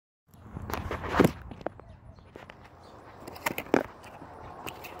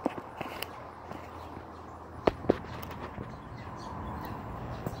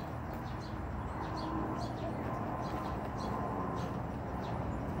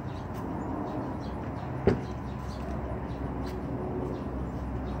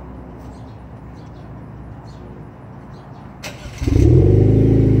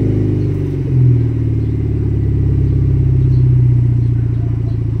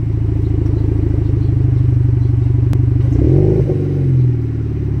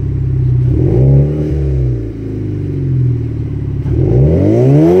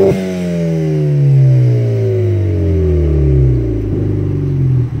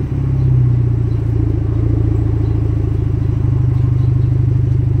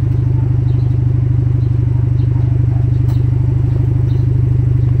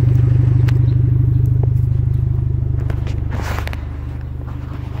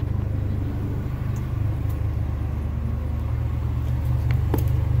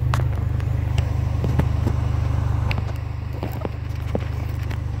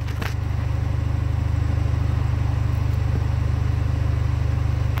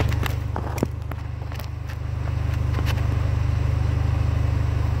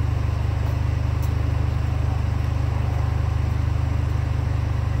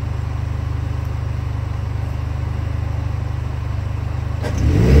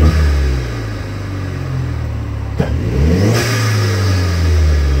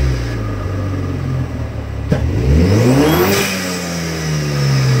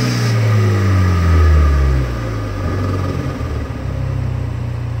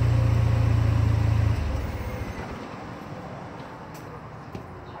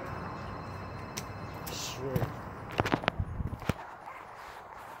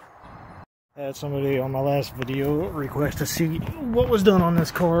had somebody on my last video request to see what was done on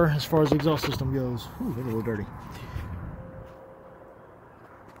this car as far as the exhaust system goes. Ooh, they're a little dirty.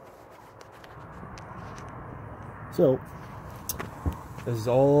 So, this is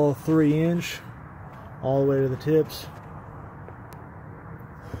all 3-inch, all the way to the tips.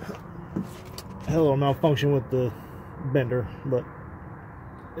 Hell of a malfunction with the bender, but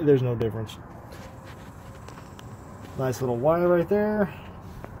there's no difference. Nice little wire right there.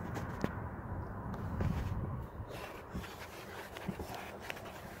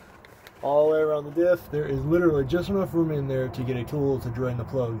 All the way around the diff. There is literally just enough room in there to get a tool to drain the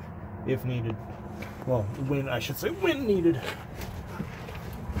plug if needed. Well, when I should say when needed.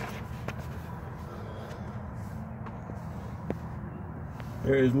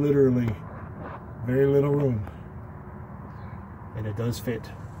 There is literally very little room, and it does fit.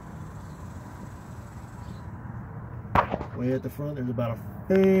 Way at the front, there's about a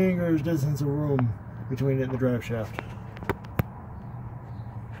finger's distance of room between it and the drive shaft.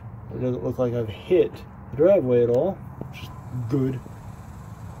 It doesn't look like I've hit the driveway at all, which is good.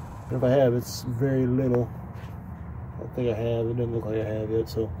 And if I have, it's very little. I don't think I have. It doesn't look like I have yet.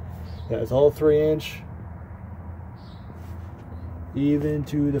 So, yeah, it's all 3-inch, even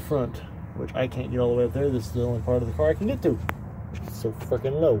to the front, which I can't get all the way up there. This is the only part of the car I can get to. It's so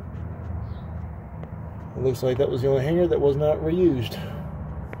freaking low. It looks like that was the only hanger that was not reused.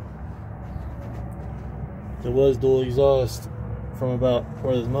 There was dual exhaust from about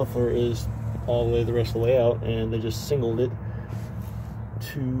where this muffler is all the way the rest of the way out, and they just singled it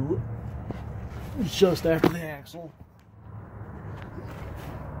to just after the axle.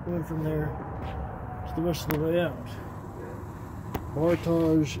 Went from there to the rest of the way out.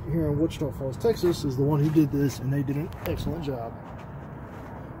 Bartage here in Wichita Falls, Texas is the one who did this, and they did an excellent job.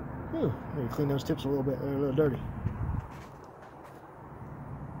 Ooh, maybe clean those tips a little bit, they're a little dirty.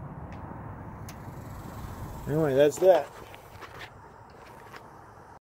 Anyway, that's that.